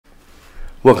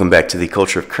Welcome back to the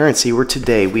Culture of Currency, where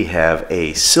today we have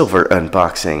a silver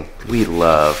unboxing. We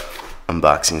love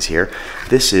unboxings here.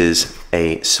 This is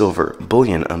a silver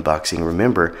bullion unboxing.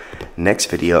 Remember, next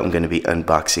video I'm going to be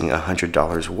unboxing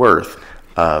 $100 worth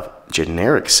of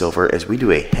generic silver as we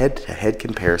do a head-to-head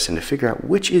comparison to figure out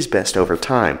which is best over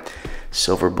time.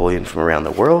 Silver bullion from around the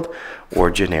world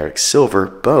or generic silver,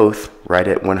 both right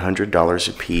at $100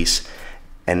 a piece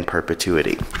in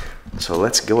perpetuity. So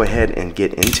let's go ahead and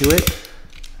get into it.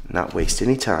 Not waste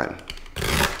any time.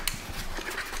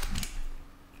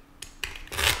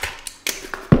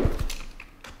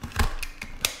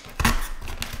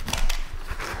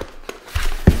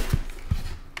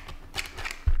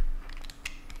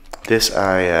 This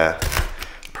I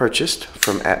purchased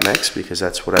from APMEX because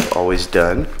that's what I've always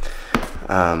done.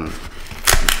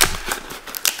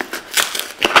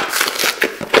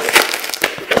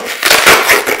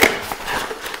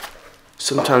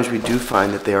 Sometimes we do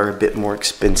find that they are a bit more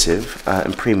expensive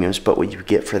and premiums, but what you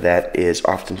get for that is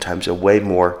oftentimes a way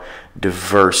more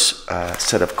diverse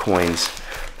set of coins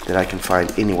that I can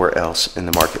find anywhere else in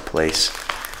the marketplace,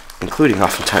 including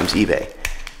oftentimes eBay,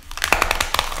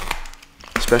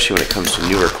 especially when it comes to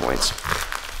newer coins.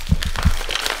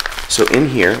 So in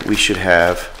here we should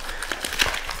have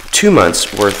 2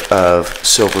 months worth of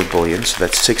silver bullion, so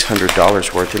that's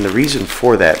 $600 worth, and the reason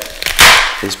for that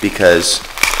is because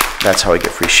that's how I get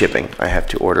free shipping. I have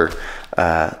to order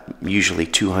usually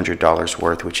 $200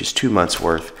 worth, which is 2 months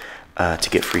worth, to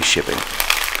get free shipping.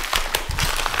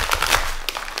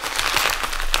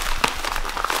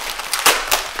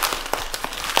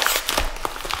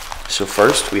 So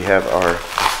first we have our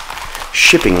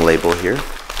shipping label here.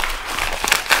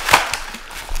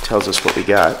 It tells us what we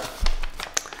got.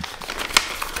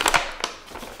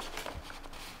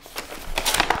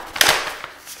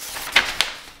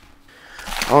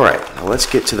 Alright, now let's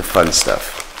get to the fun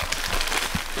stuff.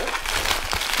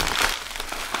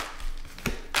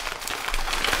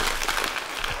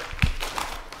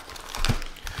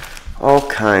 All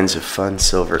kinds of fun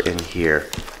silver in here.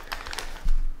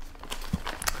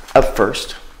 Up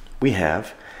first, we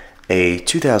have a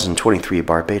 2023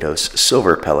 Barbados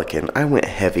Silver Pelican. I went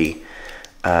heavy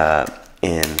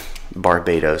in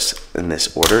Barbados in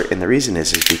this order, and the reason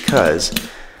is because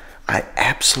I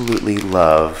absolutely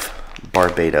love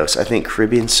Barbados. I think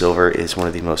Caribbean silver is one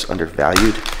of the most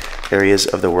undervalued areas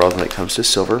of the world when it comes to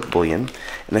silver bullion,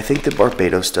 and I think that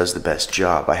Barbados does the best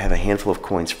job. I have a handful of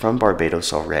coins from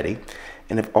Barbados already,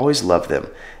 and I've always loved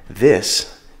them.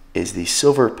 This is the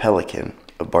Silver Pelican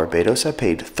of Barbados. I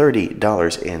paid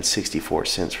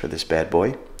 $30.64 for this bad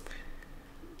boy.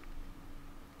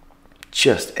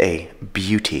 Just a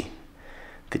beauty.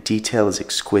 The detail is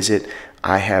exquisite.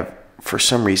 I have, for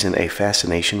some reason, a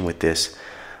fascination with this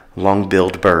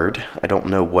long-billed bird. I don't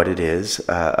know what it is,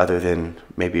 other than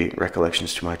maybe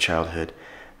recollections to my childhood,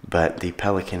 but the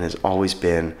pelican has always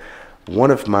been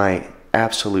one of my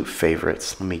absolute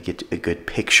favorites. Let me get a good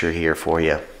picture here for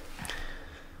you.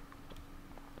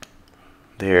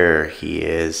 There he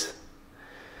is.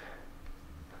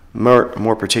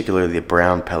 More particularly the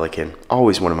brown pelican,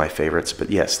 always one of my favorites, but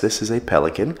yes, this is a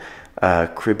pelican.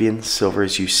 Caribbean silver,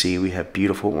 as you see, we have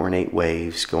beautiful ornate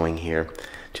waves going here.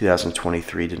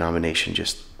 2023 denomination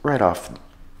just right off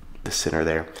the center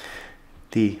there.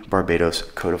 The Barbados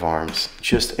coat of arms,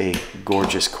 just a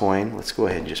gorgeous coin. Let's go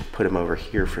ahead and just put him over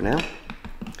here for now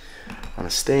on a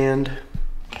stand.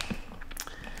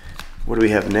 What do we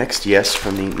have next? Yes,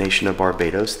 from the nation of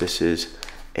Barbados, this is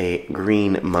a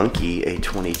green monkey, a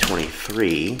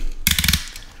 2023.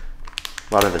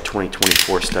 A lot of the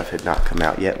 2024 stuff had not come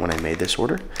out yet when I made this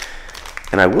order,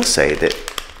 and I will say that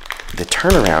the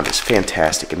turnaround is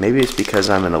fantastic, and maybe it's because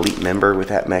I'm an elite member with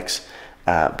APMEX,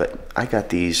 but I got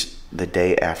these the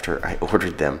day after I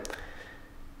ordered them.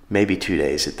 Maybe 2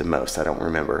 days at the most, I don't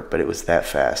remember, but it was that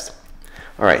fast.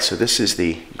 Alright, so this is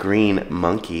the green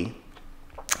monkey.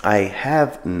 I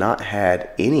have not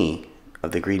had any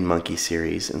of the green monkey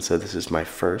series, and so this is my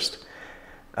first,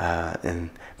 and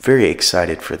very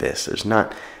excited for this. There's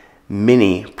not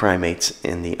many primates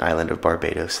in the island of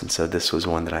Barbados, and so this was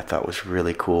one that I thought was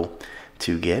really cool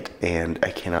to get, and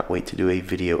I cannot wait to do a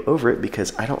video over it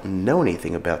because I don't know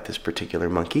anything about this particular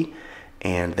monkey,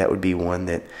 and that would be one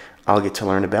that I'll get to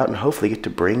learn about and hopefully get to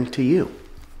bring to you.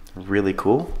 Really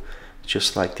cool,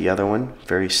 just like the other one.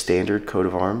 Very standard coat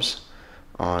of arms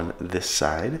on this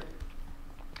side.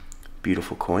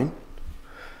 Beautiful coin.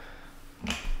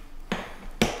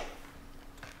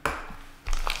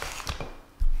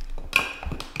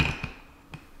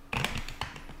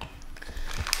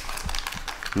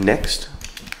 Next,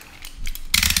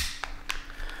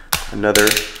 another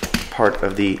part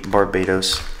of the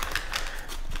Barbados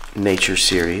Nature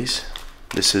series.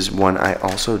 This is one I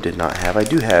also did not have. I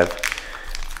do have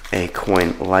a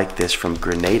coin like this from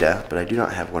Grenada, but I do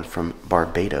not have one from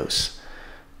Barbados.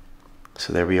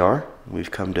 So there we are.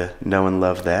 We've come to know and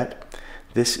love that.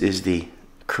 This is the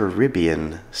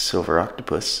Caribbean silver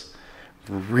octopus.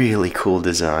 Really cool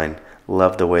design.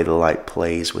 Love the way the light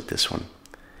plays with this one.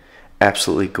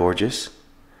 Absolutely gorgeous.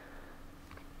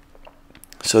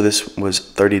 So this was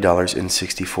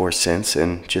 $30.64,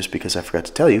 and just because I forgot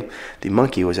to tell you, the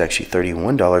monkey was actually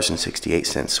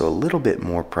 $31.68, so a little bit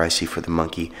more pricey for the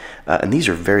monkey. And these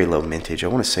are very low mintage. I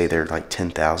want to say they're like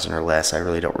 10,000 or less. I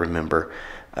really don't remember.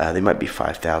 They might be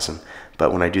 5,000,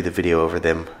 but when I do the video over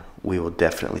them, we will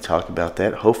definitely talk about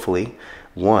that. Hopefully,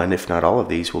 one, if not all of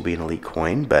these, will be an elite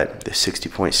coin, but the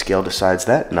 60-point scale decides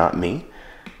that, not me.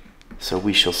 So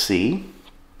we shall see.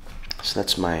 So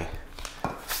that's my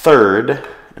third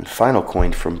and final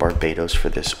coin from Barbados for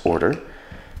this order.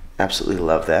 Absolutely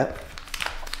love that.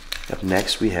 Up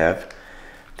next we have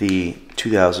the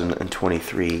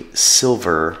 2023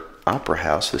 Silver Opera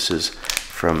House. This is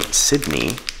from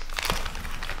Sydney.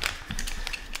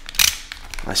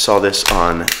 I saw this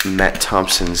on Matt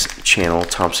Thompson's channel,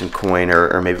 Thompson Coin,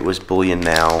 or maybe it was Bullion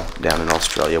Now down in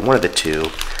Australia, one of the two.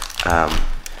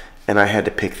 And I had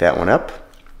to pick that one up.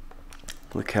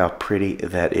 Look how pretty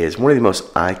that is. One of the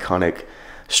most iconic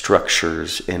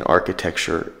structures in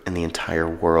architecture in the entire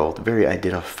world. Very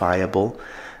identifiable.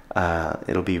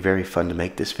 It'll be very fun to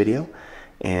make this video.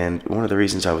 And one of the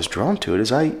reasons I was drawn to it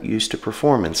is I used to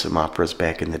perform in some operas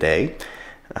back in the day.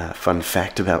 Fun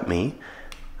fact about me,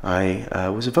 I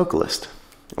was a vocalist.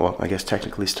 Well, I guess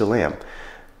technically still am.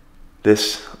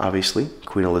 This, obviously,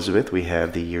 Queen Elizabeth, we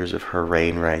have the years of her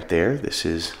reign right there. This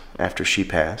is after she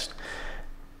passed.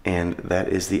 And that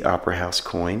is the Opera House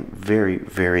coin. Very,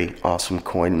 very awesome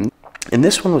coin. And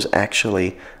this one was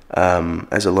actually,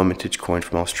 as a low mintage coin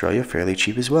from Australia, fairly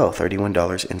cheap as well,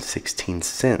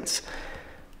 $31.16.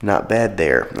 Not bad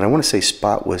there. And I want to say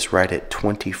spot was right at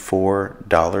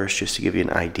 $24, just to give you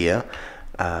an idea,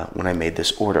 when I made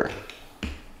this order.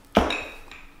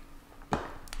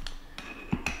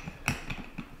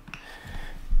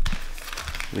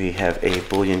 We have a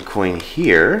bullion coin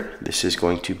here. This is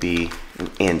going to be an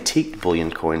antique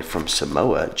bullion coin from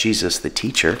Samoa, Jesus the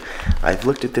Teacher. I've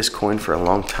looked at this coin for a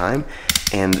long time,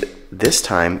 and this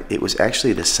time it was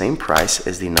actually the same price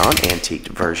as the non-antiqued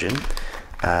version.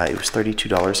 It was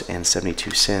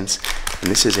 $32.72, and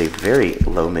this is a very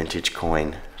low mintage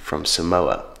coin from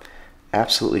Samoa.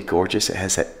 Absolutely gorgeous. It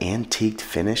has that antiqued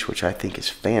finish, which I think is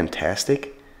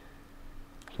fantastic.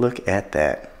 Look at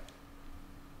that.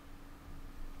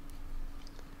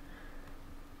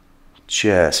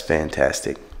 Just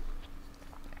fantastic.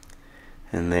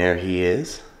 And there he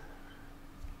is.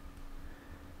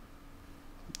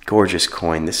 Gorgeous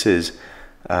coin. This is,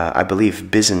 I believe,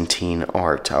 Byzantine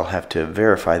art. I'll have to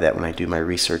verify that when I do my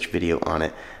research video on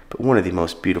it. But one of the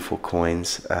most beautiful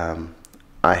coins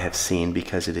I have seen,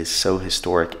 because it is so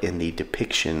historic in the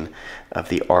depiction of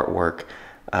the artwork.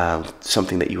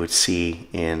 Something that you would see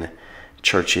in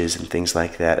churches and things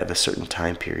like that of a certain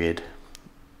time period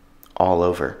all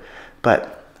over.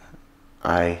 But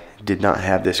I did not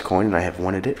have this coin, and I have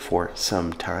wanted it for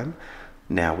some time.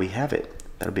 Now we have it.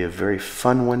 That'll be a very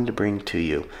fun one to bring to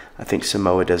you. I think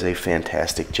Samoa does a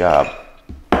fantastic job.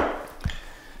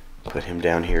 Put him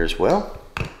down here as well.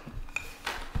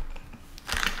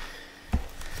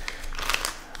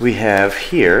 We have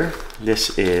here,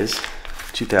 this is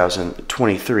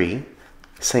 2023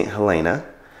 St. Helena.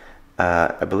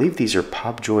 I believe these are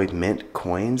Popjoy Mint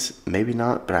coins. Maybe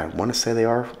not, but I want to say they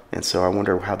are. And so I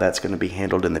wonder how that's going to be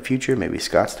handled in the future. Maybe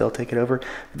Scottsdale take it over.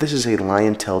 This is a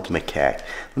lion-tailed macaque.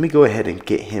 Let me go ahead and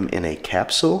get him in a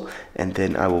capsule, and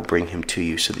then I will bring him to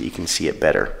you so that you can see it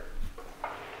better.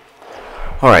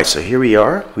 Alright, so here we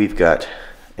are. We've got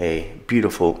a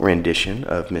beautiful rendition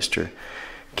of Mr.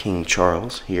 King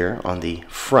Charles here on the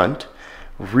front.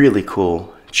 Really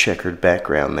cool checkered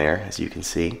background there, as you can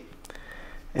see.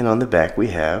 And on the back we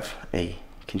have a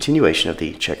continuation of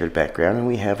the checkered background, and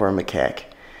we have our macaque,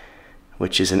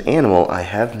 which is an animal I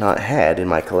have not had in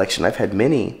my collection. I've had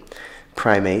many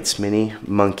primates, many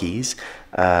monkeys,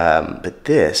 but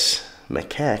this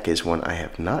macaque is one I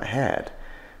have not had.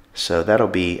 So that'll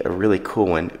be a really cool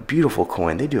one. Beautiful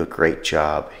coin. They do a great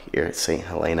job here at St.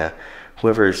 Helena.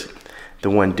 Whoever's the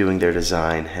one doing their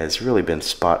design has really been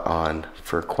spot on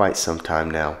for quite some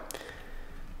time now.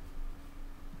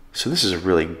 So this is a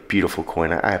really beautiful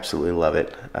coin. I absolutely love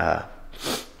it.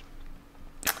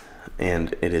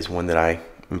 And it is one that I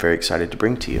am very excited to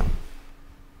bring to you.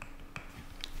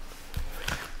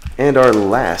 And our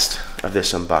last of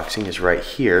this unboxing is right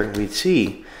here. We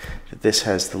see This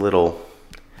has the little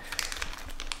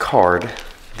card.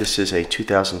 This is a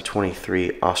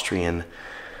 2023 Austrian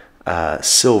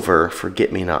silver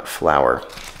forget-me-not flower.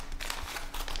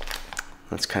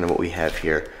 That's kind of what we have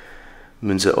here.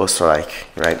 Münze Österreich,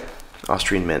 right?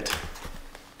 Austrian mint.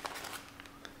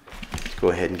 Let's go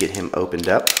ahead and get him opened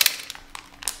up.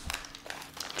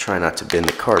 Try not to bend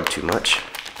the card too much.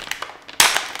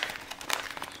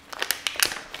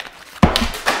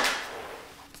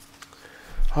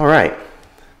 All right.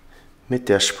 Mit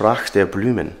der Sprache der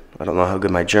Blumen. I don't know how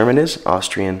good my German is.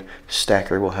 Austrian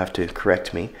stacker will have to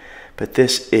correct me. But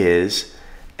this is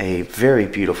a very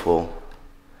beautiful,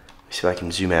 let me see if I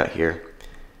can zoom out here.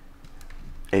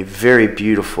 A very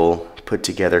beautiful put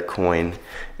together coin.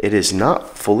 It is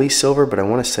not fully silver, but I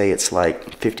want to say it's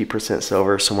like 50%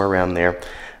 silver, somewhere around there.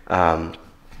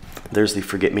 There's the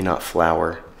forget-me-not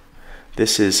flower.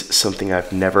 This is something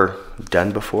I've never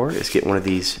done before, is get one of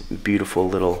these beautiful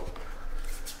little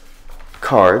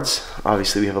cards.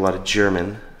 Obviously we have a lot of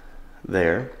German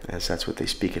there, as that's what they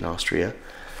speak in Austria.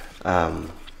 But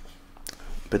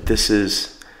this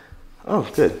is,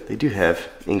 oh good, they do have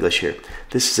English here.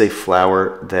 This is a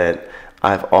flower that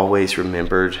I've always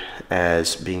remembered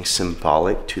as being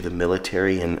symbolic to the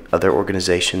military and other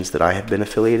organizations that I have been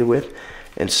affiliated with.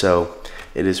 And so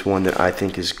it is one that I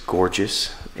think is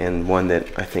gorgeous and one that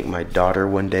I think my daughter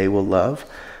one day will love.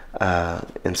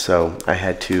 And so I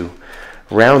had to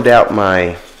round out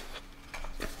my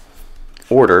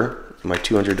order, my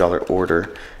 $200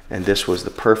 order, and this was the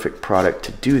perfect product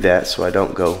to do that, so I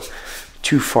don't go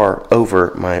too far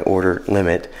over my order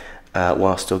limit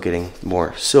while still getting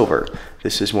more silver.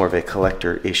 This is more of a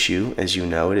collector issue. As you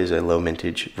know, it is a low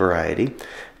mintage variety,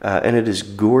 and it is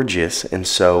gorgeous, and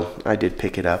so I did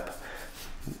pick it up.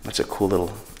 That's a cool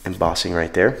little embossing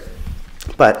right there.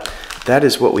 But that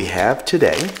is what we have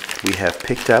today. We have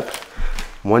picked up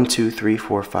 1, 2, 3,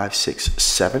 4, 5, 6,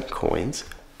 7 coins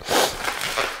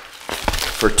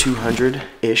for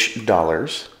 $200-ish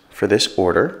for this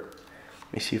order.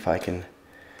 Let me see if I can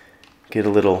get a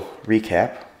little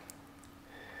recap.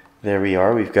 There we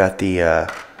are. We've got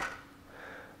the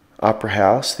Opera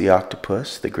House, the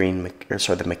octopus, the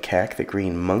macaque, the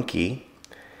green monkey.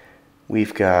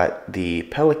 We've got the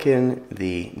pelican,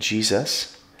 the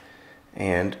Jesus,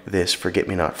 and this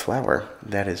forget-me-not flower.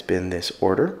 That has been this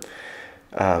order.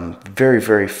 Very,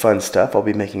 very fun stuff. I'll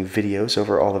be making videos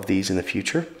over all of these in the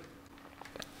future.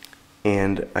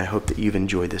 And I hope that you've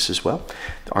enjoyed this as well.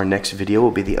 Our next video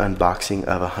will be the unboxing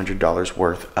of $100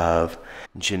 worth of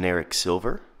generic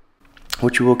silver,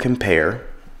 which we will compare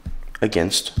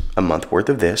against a month worth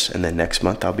of this. And then next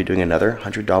month I'll be doing another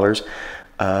 $100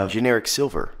 of generic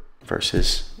silver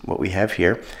versus what we have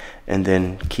here, and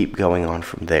then keep going on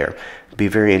from there. It'd be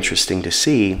very interesting to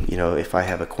see, you know, if I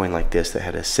have a coin like this that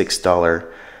had a $6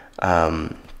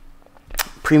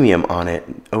 premium on it,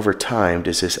 over time,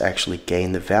 does this actually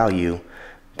gain the value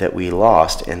that we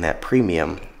lost in that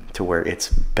premium to where it's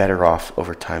better off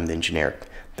over time than generic?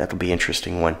 That'll be an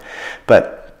interesting one.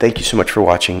 But thank you so much for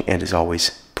watching, and as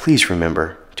always, please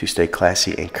remember to stay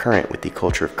classy and current with the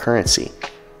culture of currency.